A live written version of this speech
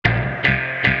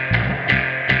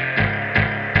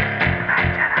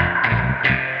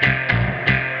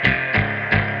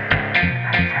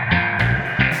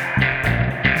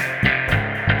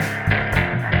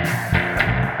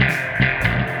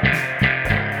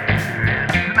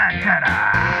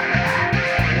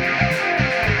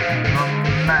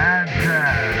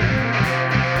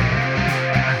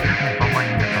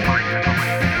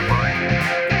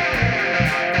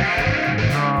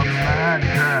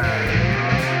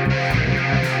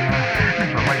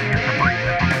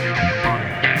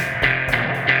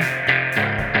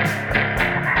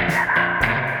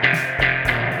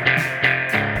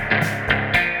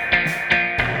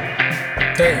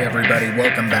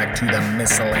welcome back to the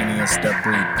Miscellaneous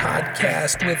Debris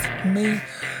Podcast with me,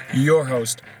 your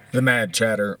host, the Mad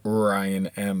Chatter,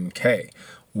 Ryan MK.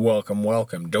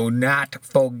 Welcome. Do not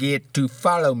forget to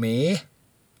follow me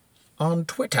on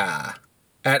Twitter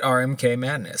at RMK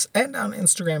Madness and on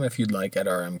Instagram if you'd like at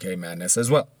RMK Madness as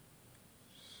well.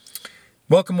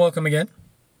 Welcome again.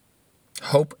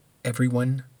 Hope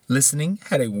everyone listening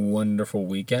had a wonderful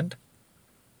weekend.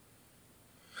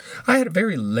 I had a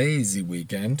very lazy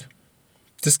weekend.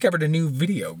 Discovered a new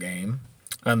video game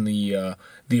on the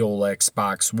old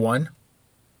Xbox One.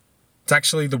 It's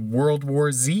actually the World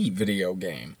War Z video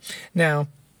game. Now,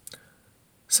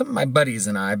 some of my buddies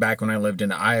and I, back when I lived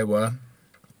in Iowa,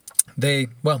 they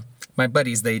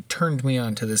turned me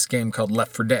on to this game called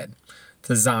Left 4 Dead.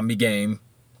 It's a zombie game.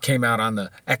 Came out on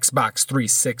the Xbox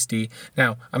 360.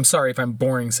 Now, I'm sorry if I'm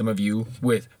boring some of you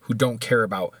who don't care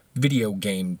about video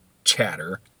game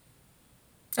chatter.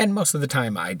 And most of the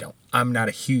time, I don't. I'm not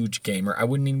a huge gamer. I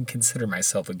wouldn't even consider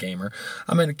myself a gamer.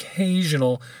 I'm an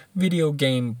occasional video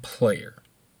game player.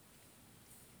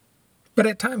 But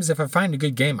at times, if I find a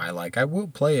good game I like, I will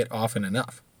play it often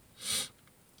enough.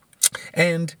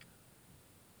 And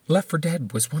Left 4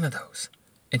 Dead was one of those.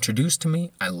 Introduced to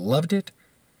me, I loved it.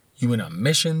 You went on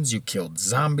missions, you killed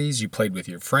zombies, you played with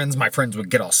your friends. My friends would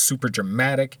get all super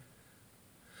dramatic.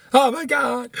 Oh my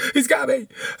God, he's got me,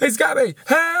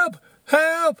 help!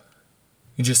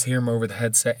 You just hear him over the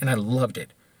headset, and I loved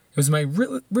it. It was my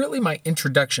really my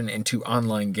introduction into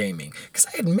online gaming, because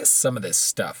I had missed some of this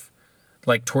stuff,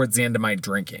 like towards the end of my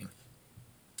drinking.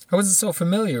 I wasn't so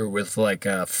familiar with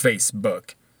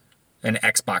Facebook and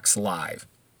Xbox Live.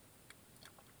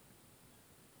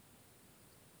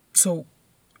 So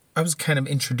I was kind of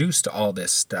introduced to all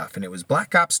this stuff, and it was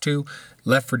Black Ops 2,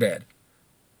 Left 4 Dead,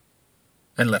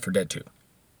 and Left 4 Dead 2.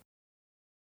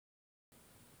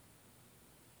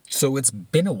 So it's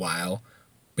been a while,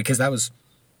 because that was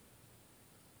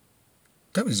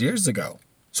years ago.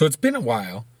 So it's been a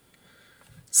while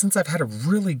since I've had a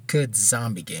really good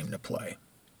zombie game to play.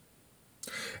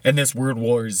 And this World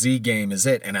War Z game is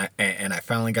it, and I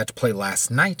finally got to play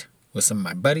last night with some of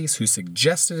my buddies who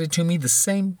suggested it to me, the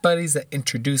same buddies that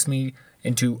introduced me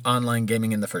into online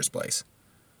gaming in the first place.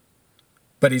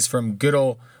 Buddies from good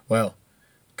old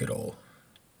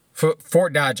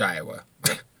Fort Dodge, Iowa.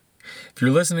 If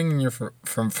you're listening and you're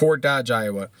from Fort Dodge,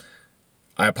 Iowa,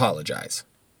 I apologize.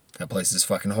 That place is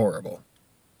fucking horrible.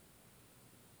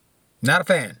 Not a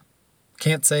fan.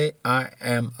 Can't say I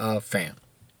am a fan.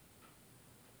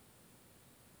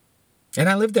 And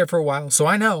I lived there for a while, so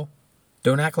I know.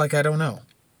 Don't act like I don't know.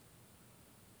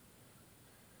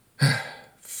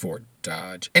 Fort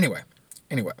Dodge. Anyway.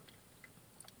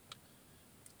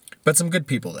 But some good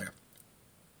people there.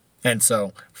 And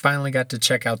so, finally got to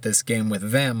check out this game with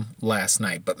them last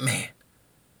night. But man,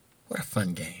 what a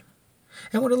fun game.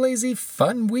 And what a lazy,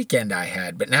 fun weekend I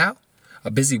had. But now,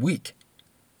 a busy week.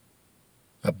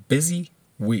 The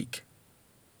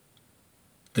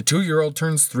 2-year-old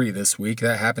turns 3 this week.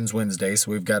 That happens Wednesday,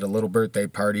 so we've got a little birthday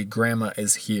party. Grandma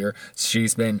is here.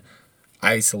 She's been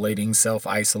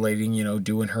self-isolating,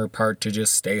 doing her part to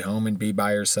just stay home and be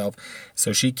by herself.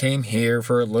 So she came here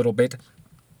for a little bit.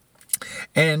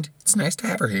 And it's nice to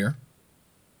have her here.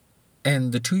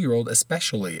 And the 2-year-old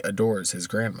especially adores his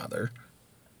grandmother.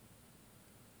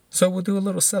 So we'll do a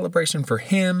little celebration for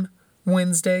him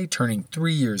Wednesday, turning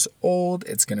 3 years old.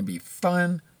 It's going to be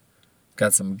fun.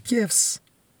 Got some gifts.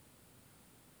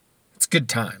 It's good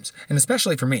times. And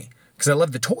especially for me, because I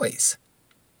love the toys.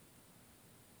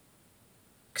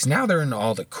 Because now they're into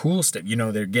all the cool stuff.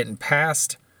 They're getting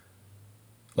past,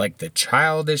 like, the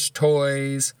childish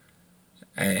toys.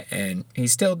 And he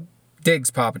still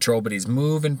digs Paw Patrol, but he's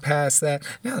moving past that.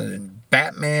 Now there's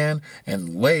Batman and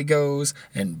Legos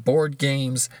and board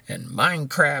games and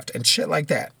Minecraft and shit like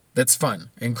that. That's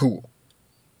fun and cool.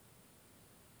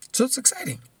 So it's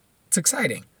exciting.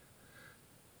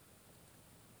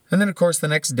 And then, of course, the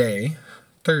next day,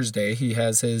 Thursday, he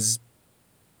has his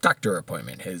doctor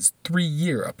appointment, his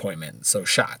 3-year appointment, so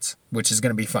shots, which is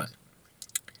going to be fun.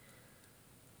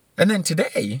 And then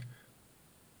today,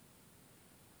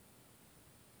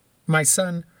 my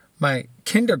son, my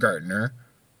kindergartner,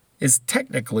 is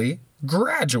technically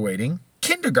graduating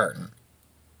kindergarten,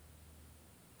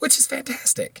 which is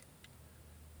fantastic.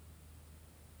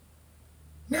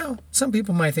 Now, some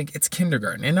people might think it's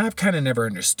kindergarten, and I've kind of never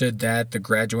understood that, the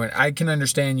graduate. I can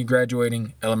understand you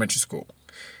graduating elementary school,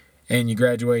 and you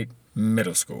graduate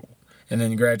middle school, and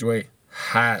then you graduate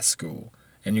high school,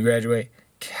 and you graduate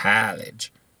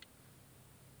college.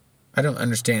 I don't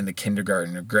understand the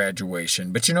kindergarten or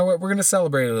graduation, but you know what? We're going to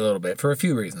celebrate it a little bit for a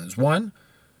few reasons. One,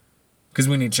 because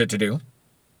we need shit to do.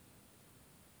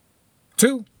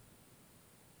 2,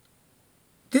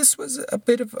 this was a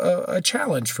bit of a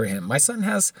challenge for him. My son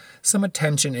has some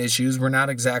attention issues. We're not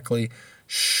exactly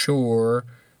sure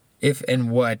if and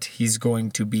what he's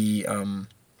going to be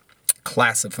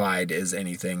classified as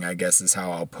anything, I guess is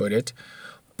how I'll put it.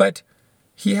 But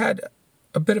he had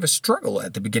a bit of a struggle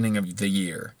at the beginning of the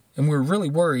year, and we were really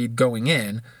worried going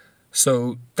in,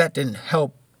 so that didn't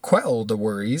help quell the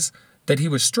worries that he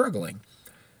was struggling.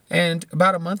 And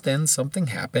about a month in, something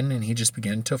happened, and he just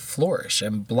began to flourish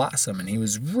and blossom, and he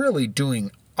was really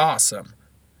doing awesome.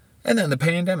 And then the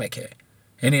pandemic hit,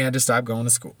 and he had to stop going to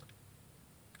school.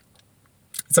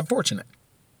 It's unfortunate.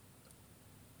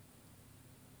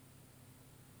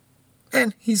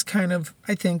 And he's kind of,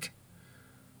 I think,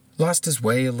 lost his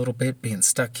way a little bit, being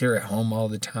stuck here at home all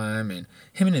the time, and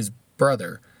him and his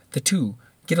brother, the two,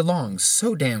 get along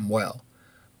so damn well.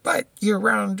 But you're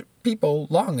around people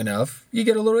long enough, you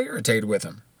get a little irritated with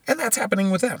them. And that's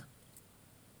happening with them.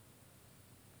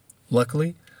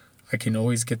 Luckily, I can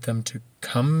always get them to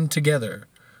come together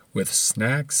with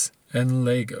snacks and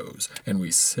Legos. And we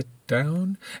sit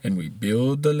down and we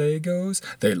build the Legos.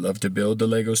 They love to build the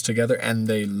Legos together, and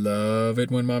they love it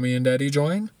when Mommy and Daddy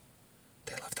join.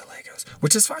 They love the Legos,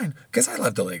 which is fine, because I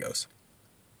love the Legos.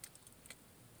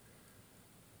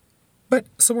 But,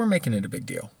 so we're making it a big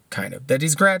deal, kind of. That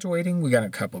he's graduating, we got a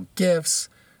couple gifts,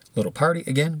 little party.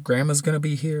 Again, Grandma's going to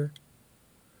be here.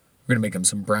 We're going to make him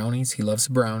some brownies. He loves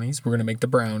brownies. We're going to make the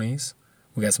brownies.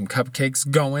 We got some cupcakes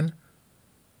going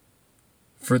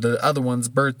for the other one's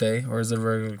birthday. Or is it a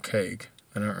regular cake?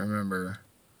 I don't remember.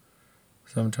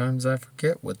 Sometimes I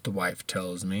forget what the wife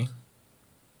tells me.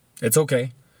 It's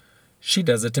okay. She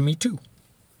does it to me too.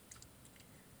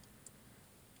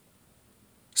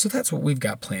 So that's what we've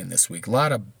got planned this week. A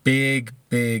lot of big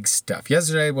stuff.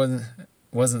 Yesterday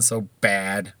wasn't so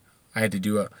bad. I had to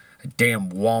do a damn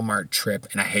Walmart trip,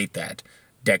 and I hate that.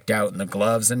 Decked out in the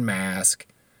gloves and mask.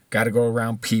 Got to go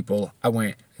around people. I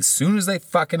went as soon as they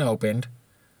fucking opened.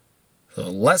 So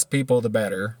the less people, the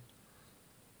better.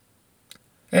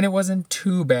 And it wasn't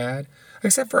too bad.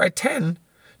 Except for I tend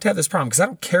to have this problem because I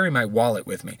don't carry my wallet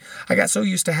with me. I got so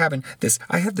used to having this.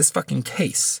 I have this fucking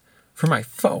case for my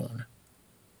phone.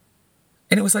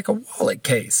 And it was like a wallet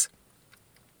case.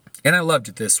 And I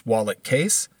loved this wallet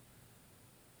case.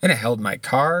 And it held my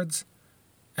cards.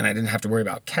 And I didn't have to worry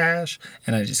about cash.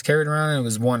 And I just carried it around, and it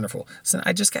was wonderful. So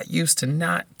I just got used to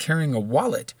not carrying a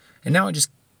wallet. And now I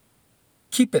just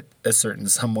keep it a certain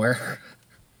somewhere.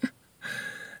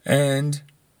 And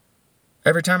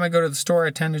every time I go to the store,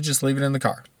 I tend to just leave it in the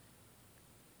car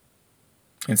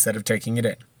instead of taking it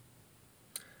in.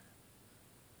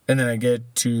 And then I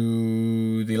get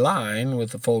to the line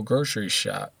with the full grocery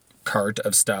shop cart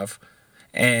of stuff,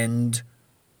 and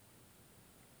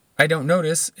I don't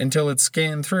notice until it's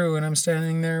scanned through and I'm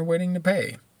standing there waiting to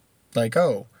pay. Like,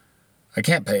 oh, I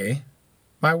can't pay.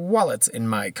 My wallet's in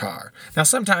my car. Now,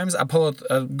 sometimes I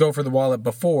go for the wallet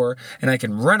before, and I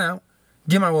can run out,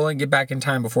 get my wallet, and get back in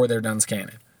time before they're done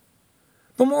scanning.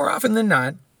 But more often than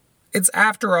not, it's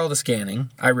after all the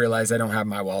scanning, I realize I don't have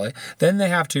my wallet. Then they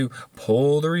have to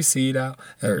pull the receipt out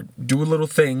or do a little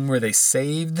thing where they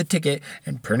save the ticket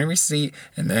and print a receipt.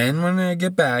 And then when I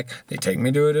get back, they take me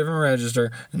to a different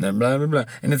register and then blah, blah, blah.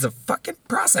 And it's a fucking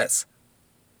process.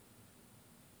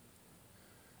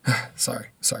 Sorry.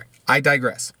 I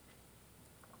digress.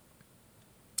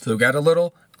 So we got a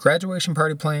little graduation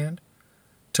party planned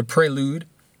to prelude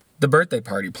the birthday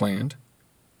party planned.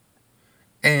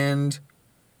 And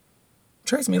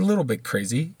drives me a little bit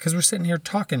crazy because we're sitting here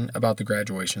talking about the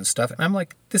graduation stuff, and I'm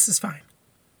like, this is fine.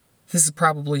 This is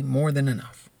probably more than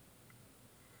enough.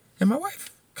 And my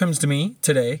wife comes to me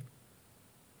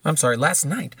last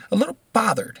night, a little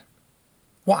bothered.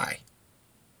 Why?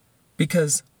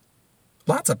 Because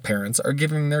lots of parents are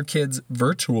giving their kids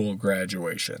virtual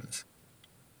graduations.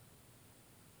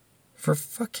 For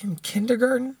fucking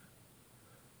kindergarten?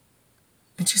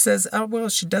 And she says, oh, well,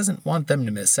 she doesn't want them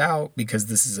to miss out because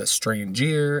this is a strange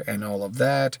year and all of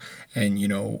that. And,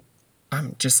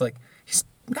 I'm just like, he's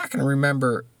not going to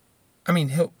remember. I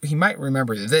mean, he might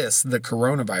remember this, the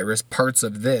coronavirus, parts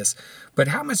of this. But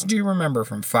how much do you remember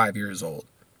from 5 years old?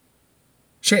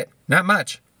 Shit, not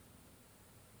much.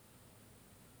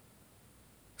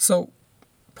 So,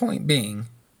 point being,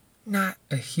 not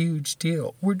a huge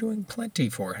deal. We're doing plenty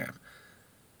for him.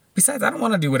 Besides, I don't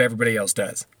want to do what everybody else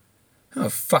does. Oh,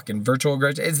 fucking virtual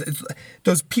graduation. It's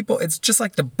those people, it's just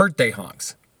like the birthday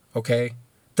honks, okay?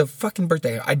 The fucking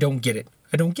birthday honk. I don't get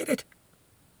it.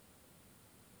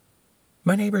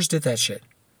 My neighbors did that shit.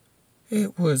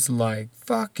 It was like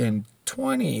fucking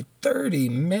 20, 30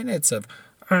 minutes of...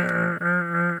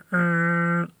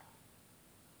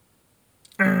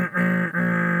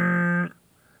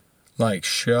 Like,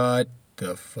 shut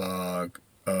the fuck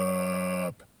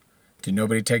up. Did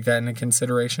nobody take that into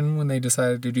consideration when they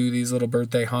decided to do these little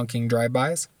birthday honking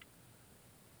drive-bys?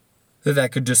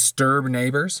 That could disturb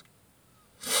neighbors?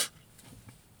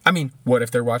 I mean, what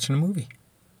if they're watching a movie?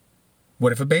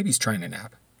 What if a baby's trying to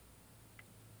nap?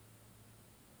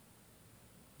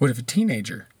 What if a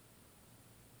teenager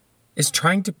is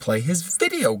trying to play his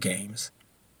video games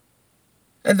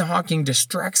and the honking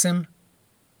distracts him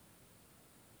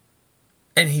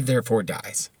and he therefore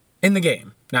dies? In the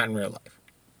game, not in real life.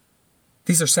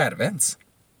 These are sad events.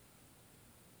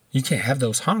 You can't have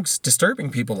those honks disturbing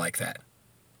people like that.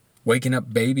 Waking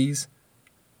up babies,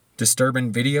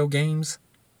 disturbing video games.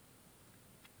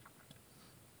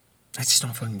 I just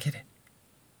don't fucking get it.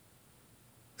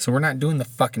 So we're not doing the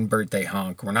fucking birthday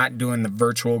honk. We're not doing the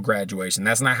virtual graduation.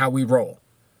 That's not how we roll.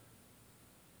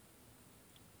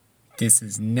 This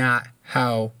is not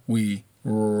how we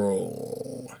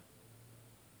roll.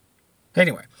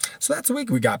 Anyway, so that's the week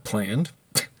we got planned.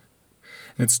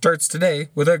 It starts today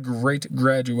with a great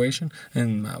graduation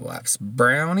and my wife's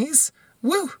brownies.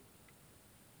 Woo!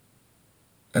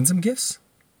 And some gifts.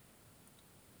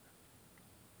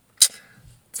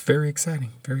 It's very exciting,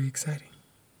 very exciting.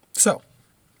 So,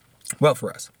 well,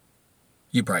 for us,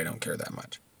 you probably don't care that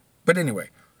much. But anyway,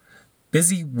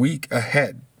 busy week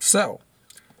ahead. So,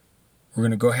 we're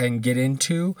going to go ahead and get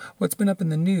into what's been up in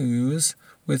the news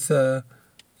with,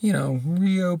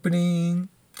 reopening,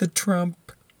 the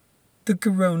Trump, the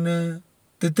corona,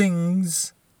 the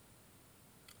things,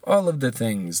 all of the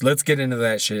things. Let's get into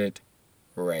that shit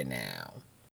right now.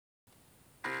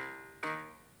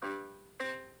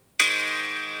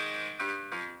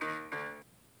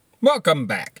 Welcome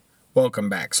back.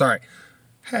 Sorry.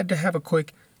 Had to have a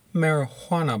quick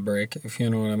marijuana break, if you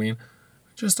know what I mean.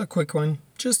 Just a quick one.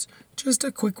 Just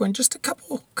a quick one. Just a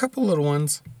couple little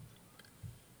ones.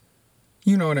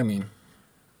 You know what I mean.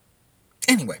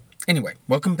 Anyway,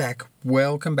 welcome back.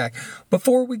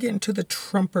 Before we get into the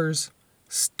Trumpers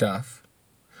stuff,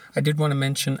 I did want to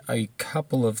mention a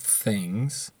couple of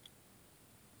things.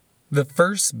 The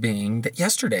first being that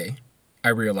yesterday, I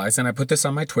realized, and I put this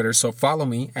on my Twitter, so follow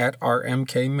me at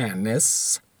RMK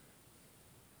Madness.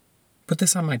 Put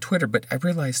this on my Twitter, but I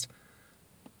realized,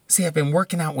 I've been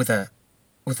working out with a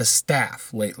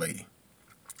staff lately.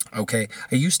 Okay,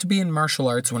 I used to be in martial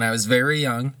arts when I was very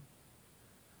young.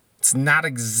 It's not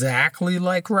exactly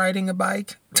like riding a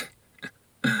bike.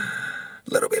 A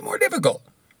little bit more difficult.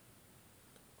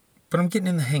 But I'm getting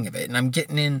in the hang of it, and I'm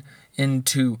getting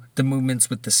into the movements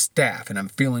with the staff, and I'm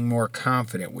feeling more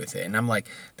confident with it. And I'm like,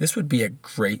 this would be a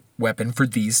great weapon for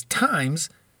these times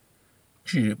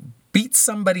to beat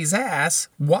somebody's ass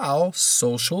while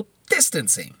social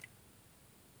distancing.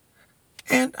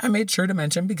 And I made sure to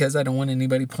mention, because I don't want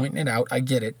anybody pointing it out, I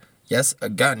get it. Yes, a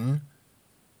gun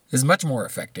is much more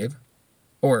effective,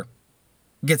 or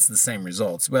gets the same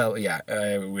results. Well, yeah,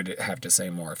 I would have to say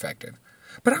more effective.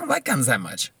 But I don't like guns that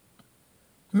much.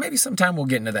 Maybe sometime we'll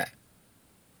get into that.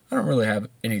 I don't really have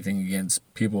anything against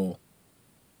people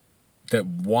that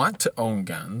want to own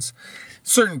guns.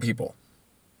 Certain people.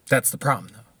 That's the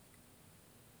problem, though.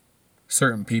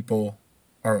 Certain people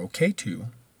are okay to.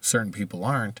 Certain people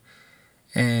aren't.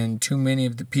 And too many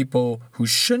of the people who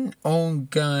shouldn't own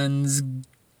guns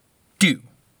do.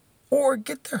 Or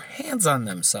get their hands on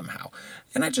them somehow.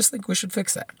 And I just think we should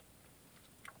fix that.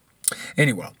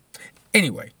 Anyhow.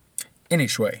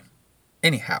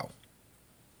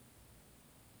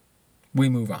 We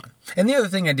move on. And the other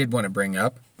thing I did want to bring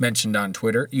up, mentioned on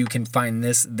Twitter, you can find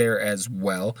this there as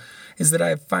well, is that I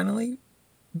have finally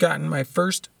gotten my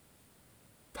first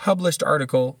published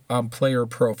article on Player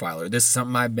Profiler. This is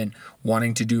something I've been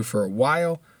wanting to do for a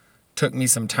while. Took me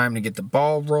some time to get the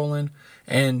ball rolling,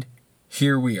 and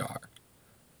here we are.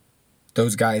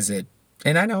 Those guys and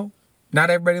I know not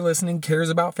everybody listening cares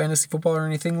about fantasy football or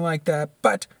anything like that,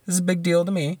 but this is a big deal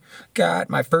to me. Got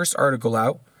my first article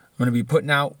out. I'm going to be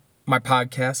putting out my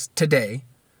podcast today.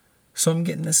 So I'm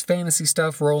getting this fantasy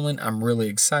stuff rolling. I'm really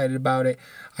excited about it.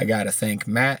 I got to thank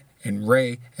Matt and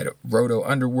Ray at Roto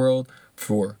Underworld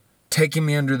for taking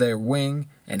me under their wing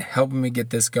and helping me get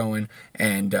this going.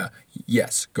 And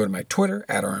yes, go to my Twitter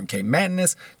at RMK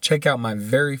Madness. Check out my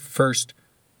very first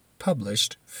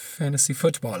published fantasy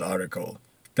football article.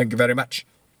 Thank you very much.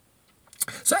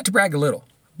 So I had to brag a little.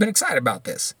 Been excited about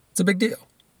this. It's a big deal.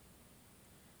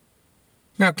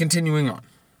 Now continuing on.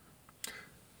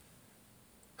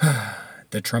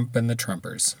 The Trump and the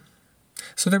Trumpers.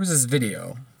 So there was this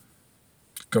video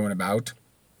going about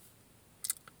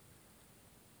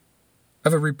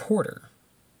of a reporter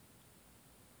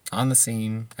on the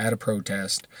scene at a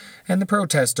protest, and the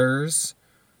protesters,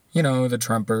 You know, the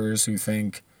Trumpers who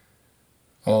think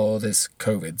all this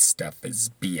COVID stuff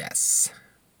is BS.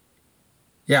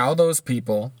 Yeah, all those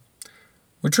people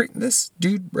were treating this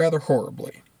dude rather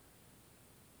horribly.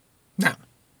 Now,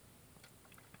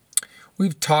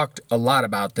 we've talked a lot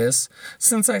about this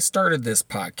since I started this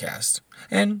podcast.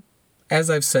 And as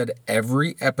I've said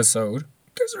every episode,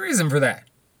 there's a reason for that.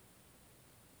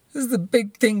 This is the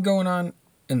big thing going on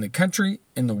in the country,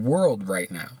 in the world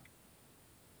right now.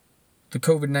 The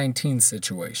COVID-19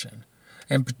 situation.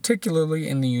 And particularly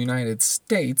in the United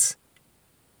States,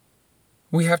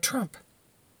 we have Trump,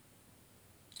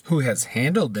 who has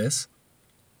handled this,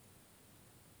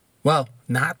 well,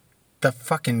 not the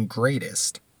fucking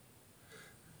greatest.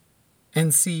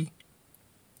 And see,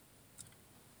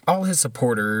 all his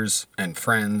supporters and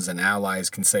friends and allies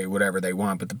can say whatever they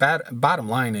want, but the bottom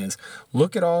line is,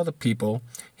 look at all the people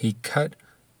he cut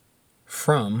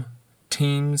from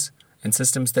teams and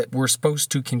systems that were supposed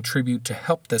to contribute to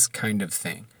help this kind of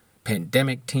thing.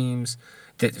 Pandemic teams.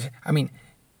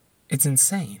 It's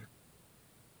insane.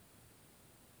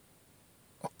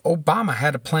 Obama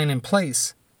had a plan in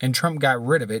place, and Trump got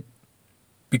rid of it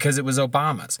because it was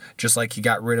Obama's. Just like he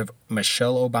got rid of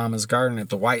Michelle Obama's garden at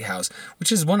the White House,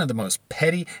 which is one of the most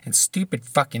petty and stupid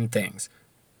fucking things.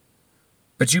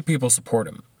 But you people support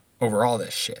him over all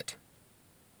this shit.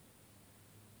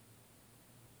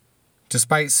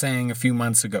 Despite saying a few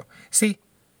months ago, see,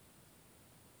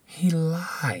 he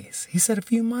lies. He said a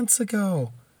few months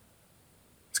ago,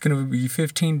 it's going to be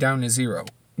 15 down to 0.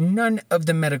 None of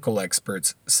the medical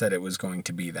experts said it was going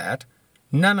to be that.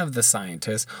 None of the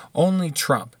scientists, only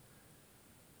Trump.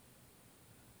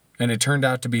 And it turned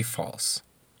out to be false.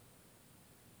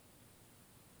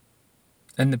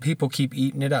 And the people keep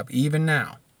eating it up, even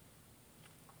now.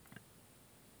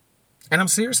 And I'm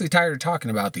seriously tired of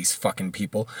talking about these fucking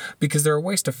people because they're a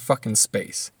waste of fucking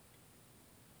space.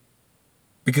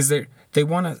 Because they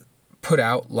want to put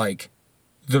out like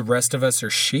the rest of us are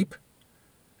sheep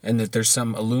and that there's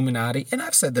some Illuminati. And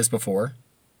I've said this before,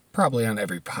 probably on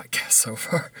every podcast so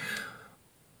far.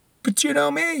 But you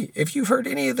know me, if you've heard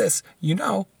any of this, you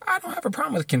know I don't have a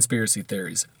problem with conspiracy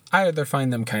theories. I either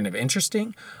find them kind of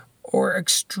interesting or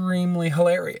extremely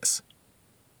hilarious.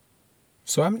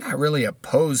 So I'm not really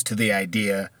opposed to the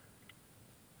idea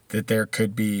that there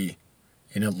could be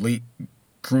an elite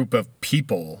group of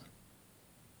people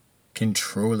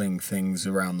controlling things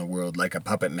around the world like a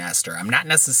puppet master. I'm not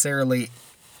necessarily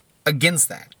against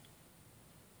that.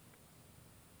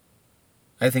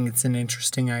 I think it's an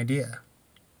interesting idea.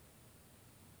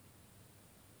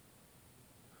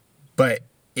 But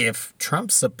if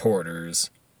Trump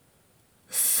supporters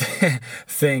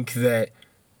think that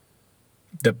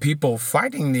the people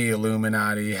fighting the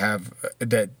Illuminati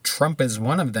that Trump is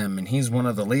one of them and he's one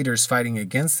of the leaders fighting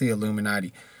against the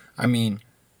Illuminati,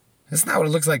 that's not what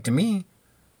it looks like to me.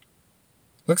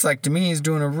 Looks like to me he's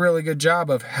doing a really good job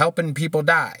of helping people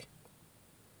die.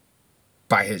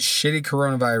 By his shitty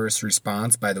coronavirus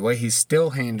response, by the way he's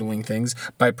still handling things,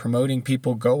 by promoting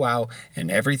people go out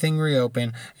and everything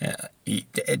reopen,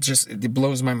 it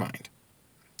blows my mind.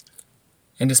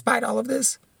 And despite all of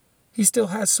this, he still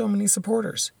has so many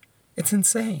supporters. It's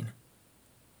insane.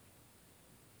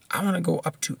 I want to go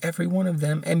up to every one of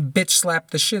them and bitch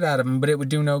slap the shit out of them, but it would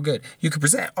do no good. You could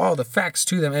present all the facts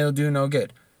to them, it'll do no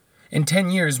good. In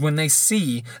 10 years, when they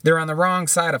see they're on the wrong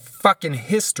side of fucking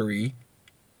history,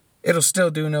 it'll still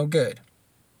do no good.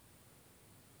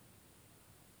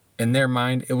 In their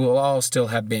mind, it will all still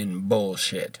have been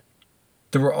bullshit.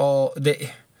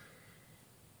 It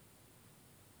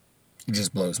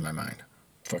just blows my mind.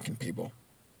 Fucking people.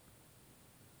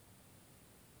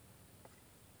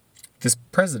 This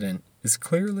president is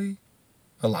clearly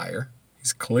a liar.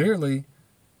 He's clearly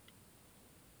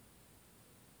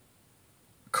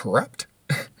corrupt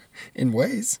in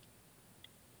ways.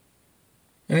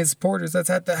 And his supporters, that's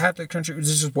half the country,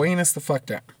 is just weighing us the fuck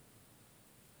down.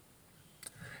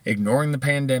 Ignoring the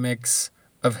pandemics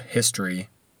of history,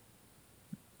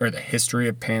 or the history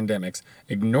of pandemics,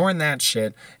 ignoring that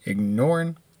shit,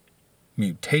 ignoring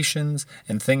mutations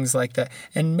and things like that.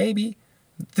 And maybe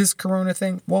this corona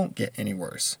thing won't get any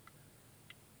worse.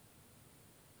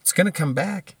 It's going to come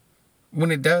back.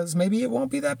 When it does, maybe it won't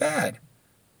be that bad.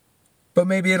 But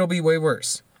maybe it'll be way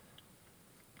worse.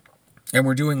 And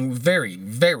we're doing very,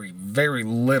 very, very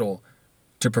little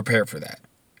to prepare for that,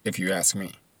 if you ask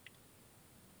me.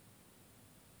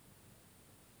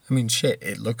 Shit,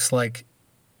 it looks like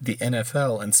the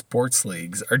NFL and sports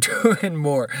leagues are doing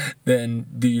more than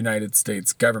the United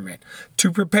States government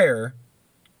to prepare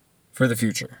for the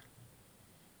future.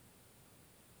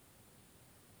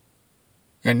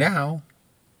 And now,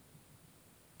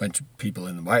 bunch of people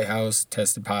in the White House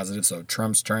tested positive, so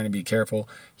Trump's trying to be careful.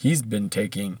 He's been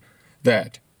taking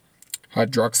that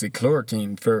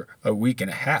hydroxychloroquine for a week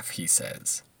and a half, he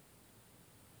says.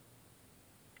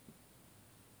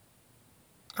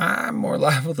 I'm more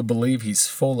liable to believe he's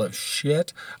full of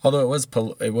shit. Although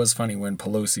it was funny when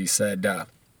Pelosi said that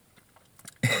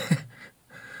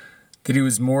he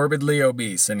was morbidly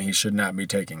obese and he should not be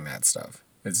taking that stuff.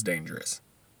 It's dangerous.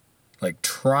 Like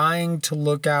trying to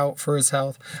look out for his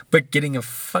health, but getting a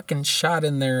fucking shot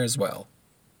in there as well.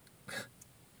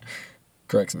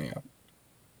 Cracks me up.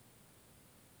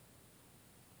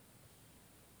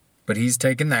 But he's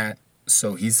taken that,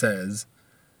 so he says,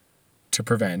 to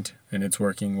prevent, and it's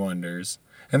working wonders.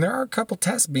 And there are a couple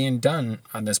tests being done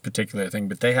on this particular thing,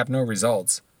 but they have no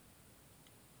results.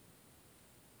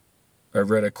 I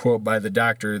read a quote by the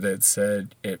doctor that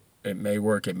said it may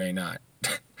work, it may not.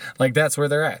 Like, that's where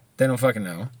they're at. They don't fucking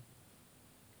know.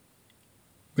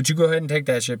 But you go ahead and take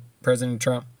that shit, President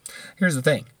Trump. Here's the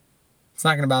thing. It's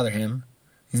not going to bother him.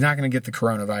 He's not going to get the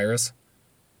coronavirus.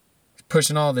 He's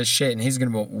pushing all this shit, and he's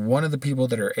going to be one of the people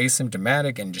that are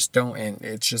asymptomatic and just don't, and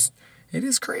it's just, it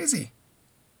is crazy.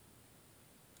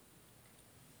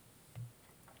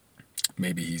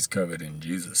 Maybe he's covered in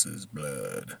Jesus'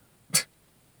 blood.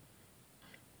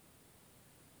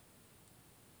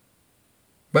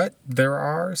 But there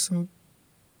are some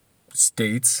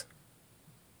states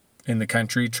in the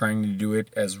country trying to do it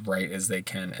as right as they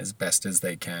can, as best as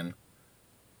they can.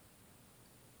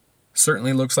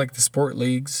 Certainly looks like the sport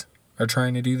leagues are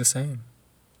trying to do the same.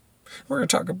 We're going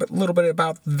to talk a little bit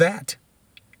about that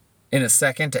in a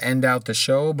second to end out the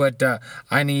show, but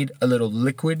I need a little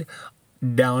liquid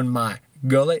down my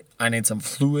gullet. I need some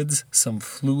fluids,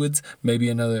 maybe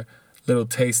another little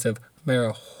taste of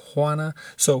marijuana.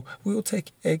 So we will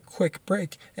take a quick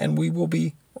break and we will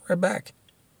be right back.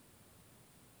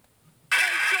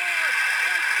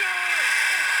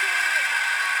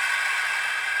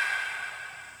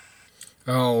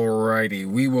 Alrighty,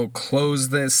 we will close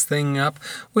this thing up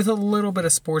with a little bit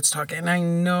of sports talk. And I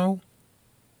know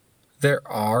there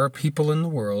are people in the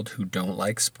world who don't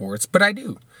like sports, but I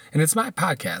do. And it's my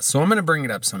podcast, so I'm going to bring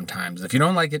it up sometimes. If you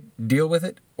don't like it, deal with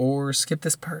it or skip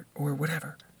this part or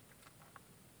whatever.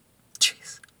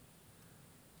 Jeez.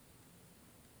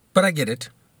 But I get it.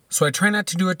 So I try not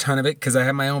to do a ton of it because I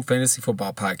have my own fantasy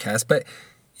football podcast. But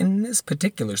in this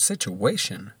particular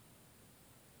situation,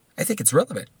 I think it's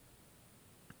relevant.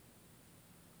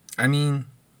 I mean,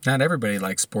 not everybody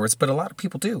likes sports, but a lot of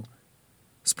people do.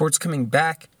 Sports coming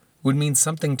back would mean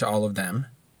something to all of them.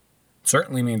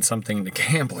 Certainly means something to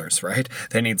gamblers, right?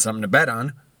 They need something to bet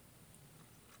on.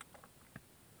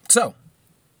 So,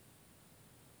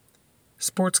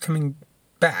 sports coming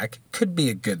back could be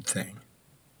a good thing.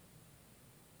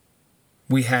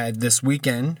 We had this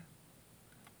weekend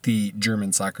the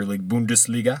German soccer league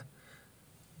Bundesliga.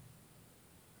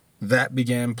 That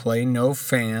began play, no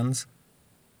fans.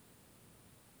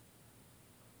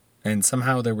 And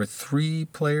somehow there were 3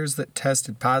 players that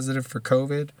tested positive for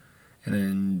COVID.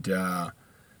 And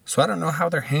so I don't know how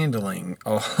they're handling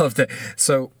all of that.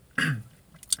 So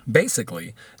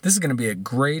basically, this is going to be a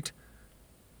great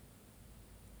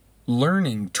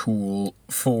learning tool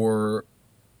for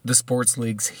the sports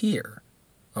leagues here.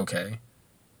 Okay?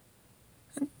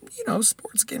 And, you know,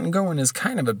 sports getting going is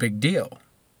kind of a big deal.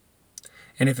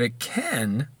 And if it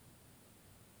can,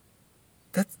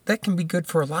 that can be good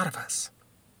for a lot of us.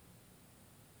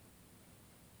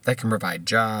 That can provide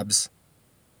jobs.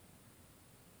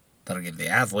 That'll give the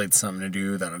athletes something to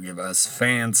do. That'll give us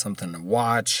fans something to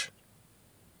watch.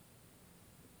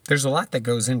 There's a lot that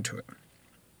goes into it.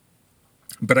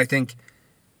 But I think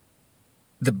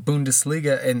the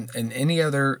Bundesliga and any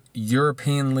other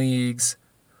European leagues,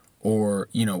 or,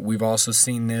 you know, we've also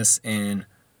seen this in,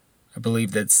 I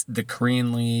believe that's the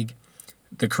Korean league,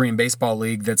 the Korean baseball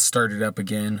league that started up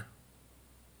again.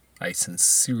 I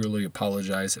sincerely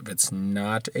apologize if it's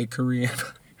not a Korean,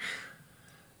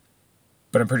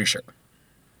 but I'm pretty sure.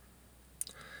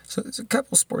 So there's a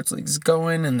couple sports leagues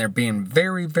going, and they're being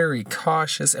very, very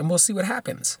cautious, and we'll see what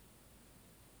happens.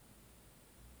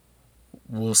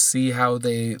 We'll see how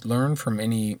they learn from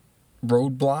any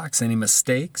roadblocks, any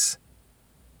mistakes,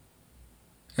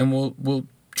 and we'll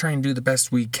try and do the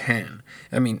best we can.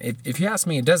 I mean, if you ask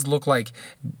me, it does look like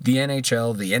the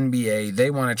NHL, the NBA, they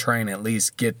want to try and at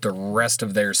least get the rest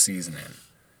of their season in.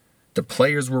 The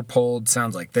players were pulled.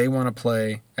 Sounds like they want to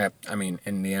play. In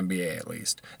the NBA at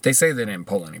least. They say they didn't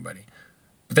pull anybody.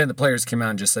 But then the players came out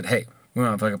and just said, hey, we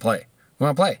want to fucking play. We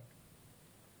want to play.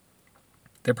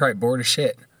 They're probably bored as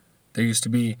shit. They're used to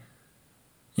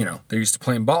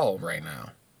playing ball right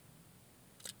now.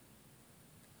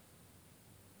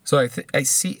 So I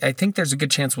think there's a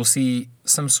good chance we'll see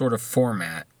some sort of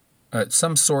format,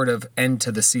 some sort of end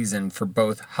to the season for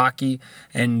both hockey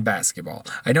and basketball.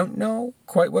 I don't know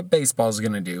quite what baseball is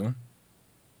going to do.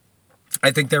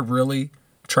 I think they're really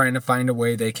trying to find a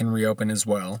way they can reopen as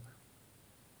well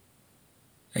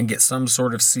and get some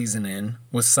sort of season in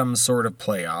with some sort of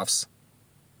playoffs.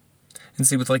 And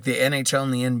see, with like the NHL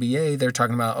and the NBA, they're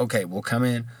talking about, okay, we'll come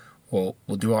in, we'll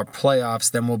do our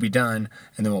playoffs, then we'll be done,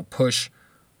 and then we'll push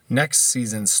next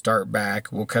season start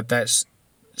back. We'll cut that,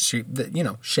 shave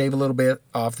a little bit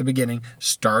off the beginning,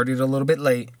 start it a little bit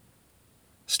late,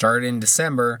 start in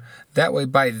December. That way,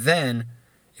 by then,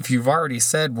 if you've already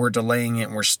said we're delaying it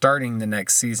and we're starting the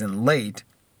next season late,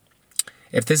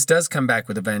 if this does come back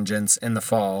with a vengeance in the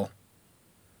fall,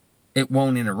 it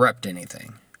won't interrupt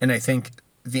anything. And I think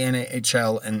the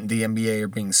NHL and the NBA are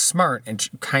being smart and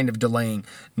kind of delaying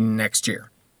next year.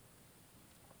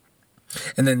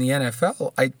 And then the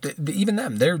NFL, even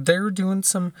them, they're doing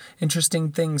some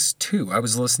interesting things too. I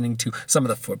was listening to some of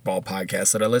the football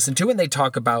podcasts that I listen to, and they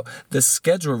talk about the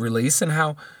schedule release and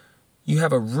how you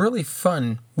have a really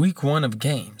fun week 1 of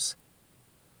games.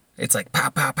 It's like pow,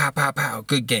 pow, pow, pow, pow,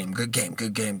 good game, good game,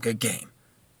 good game, good game.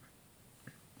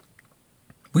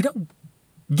 We don't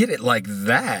get it like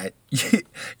that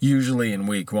usually in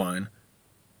week 1.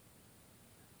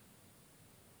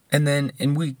 And then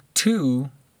in week 2,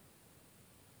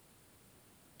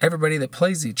 everybody that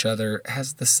plays each other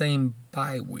has the same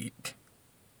bye week.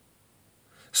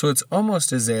 So it's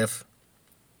almost as if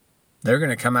they're going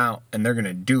to come out and they're going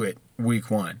to do it week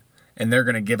 1. And they're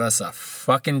going to give us a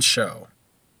fucking show.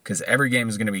 Because every game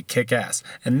is going to be kick-ass.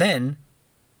 And then,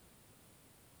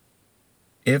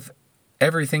 if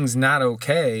everything's not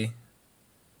okay,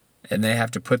 and they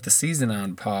have to put the season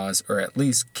on pause, or at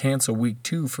least cancel week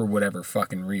 2 for whatever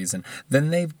fucking reason, then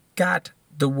they've got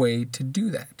the way to do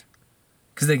that.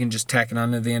 Because they can just tack it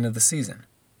on to the end of the season.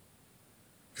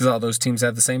 Because all those teams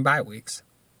have the same bye weeks.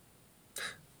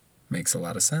 Makes a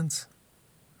lot of sense.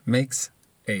 Makes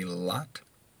a lot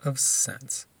of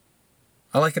sense.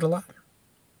 I like it a lot.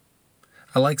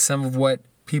 I like some of what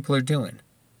people are doing.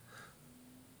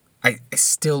 I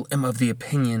still am of the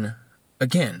opinion,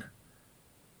 again,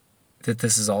 that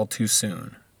this is all too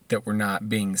soon, that we're not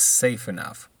being safe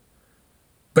enough.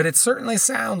 But it certainly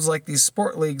sounds like these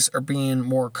sport leagues are being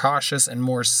more cautious and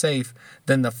more safe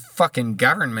than the fucking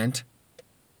government.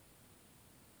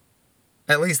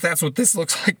 At least that's what this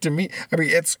looks like to me. I mean,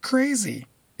 it's crazy.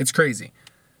 It's crazy.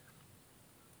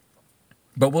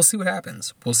 But we'll see what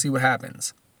happens. We'll see what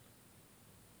happens.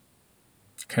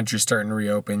 Country's starting to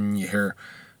reopen. You hear,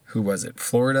 who was it?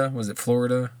 Florida? Was it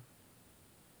Florida?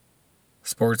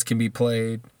 Sports can be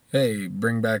played. Hey,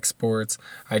 bring back sports.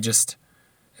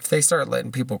 If they start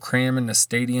letting people cram into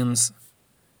stadiums,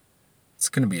 it's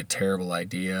going to be a terrible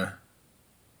idea.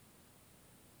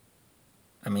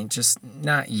 I mean, just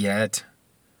not yet.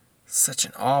 Such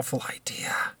an awful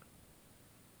idea.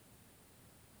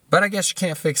 But I guess you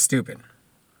can't fix stupid.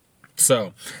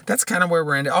 So that's kind of where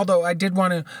we're ending. Although I did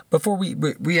want to, before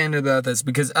we end about this,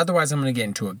 because otherwise I'm going to get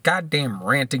into a goddamn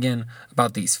rant again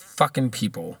about these fucking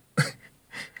people.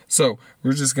 So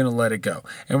we're just going to let it go.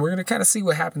 And we're going to kind of see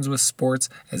what happens with sports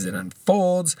as it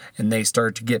unfolds and they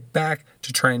start to get back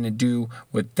to trying to do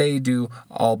what they do,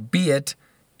 albeit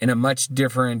in a much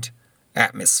different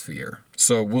atmosphere.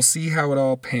 So we'll see how it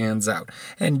all pans out.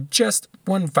 And just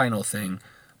one final thing,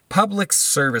 public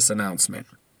service announcement.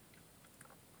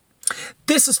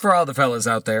 This is for all the fellas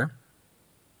out there.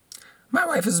 My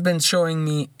wife has been showing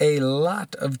me a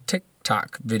lot of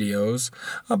TikTok videos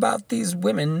about these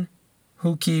women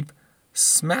who keep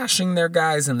smashing their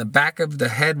guys in the back of the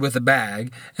head with a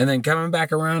bag and then coming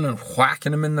back around and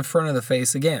whacking them in the front of the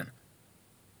face again.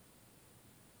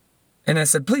 And I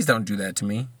said, please don't do that to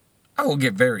me. I will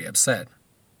get very upset.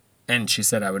 And she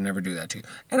said I would never do that to you.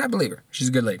 And I believe her. She's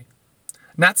a good lady.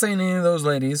 Not saying any of those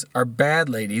ladies are bad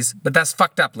ladies, but that's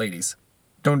fucked up ladies.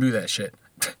 Don't do that shit.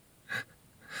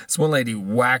 This one lady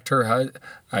whacked her husband.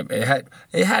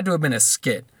 It had to have been a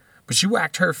skit, but she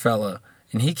whacked her fella,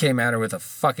 and he came at her with a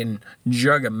fucking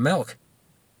jug of milk.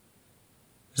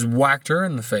 Just whacked her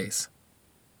in the face.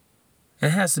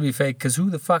 And it has to be fake, because who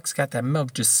the fuck's got that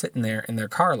milk just sitting there in their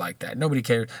car like that? Nobody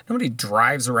cares. Nobody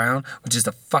drives around with just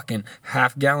a fucking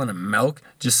half gallon of milk,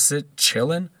 just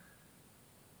chilling.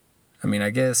 I mean,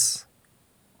 I guess,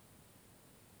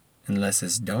 unless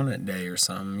it's donut day or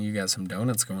something, you got some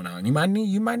donuts going on. You might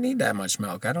need that much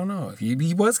milk. I don't know. If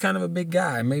he was kind of a big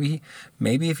guy, maybe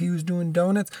if he was doing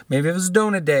donuts, maybe if it was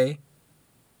donut day,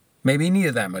 maybe he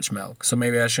needed that much milk. So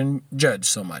maybe I shouldn't judge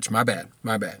so much. My bad.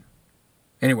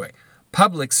 Anyway,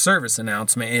 public service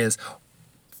announcement is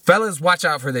Fellas, watch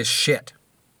out for this shit.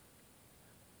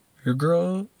 Your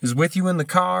girl is with you in the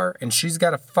car and she's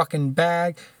got a fucking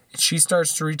bag and she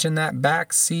starts to reach in that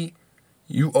back seat.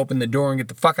 You open the door and get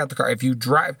the fuck out the car. If you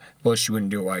drive, well, she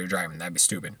wouldn't do it while you're driving. That'd be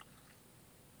stupid.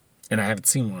 And I haven't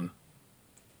seen one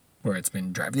where it's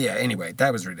been driving. Yeah, anyway,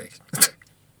 that was ridiculous.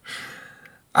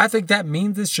 I think that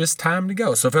means it's just time to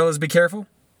go. So, fellas, be careful.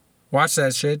 Watch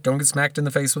that shit. Don't get smacked in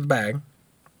the face with a bag.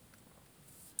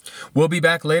 We'll be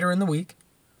back later in the week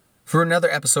for another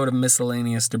episode of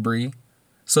Miscellaneous Debris.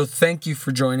 So thank you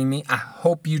for joining me. I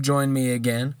hope you join me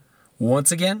again.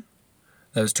 Once again,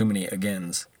 that was too many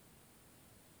agains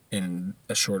in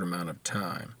a short amount of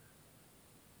time.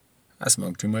 I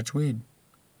smoked too much weed.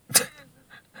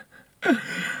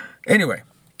 Anyway,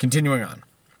 continuing on.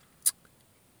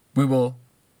 We will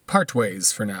part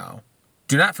ways for now.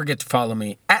 Do not forget to follow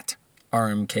me at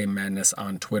RMK Madness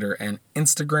on Twitter and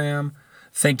Instagram.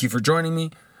 Thank you for joining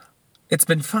me. It's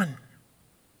been fun.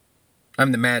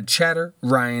 I'm the Mad Chatter,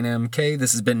 Ryan MK.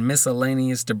 This has been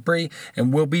Miscellaneous Debris,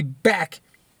 and we'll be back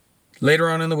later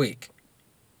on in the week.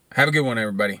 Have a good one,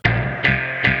 everybody.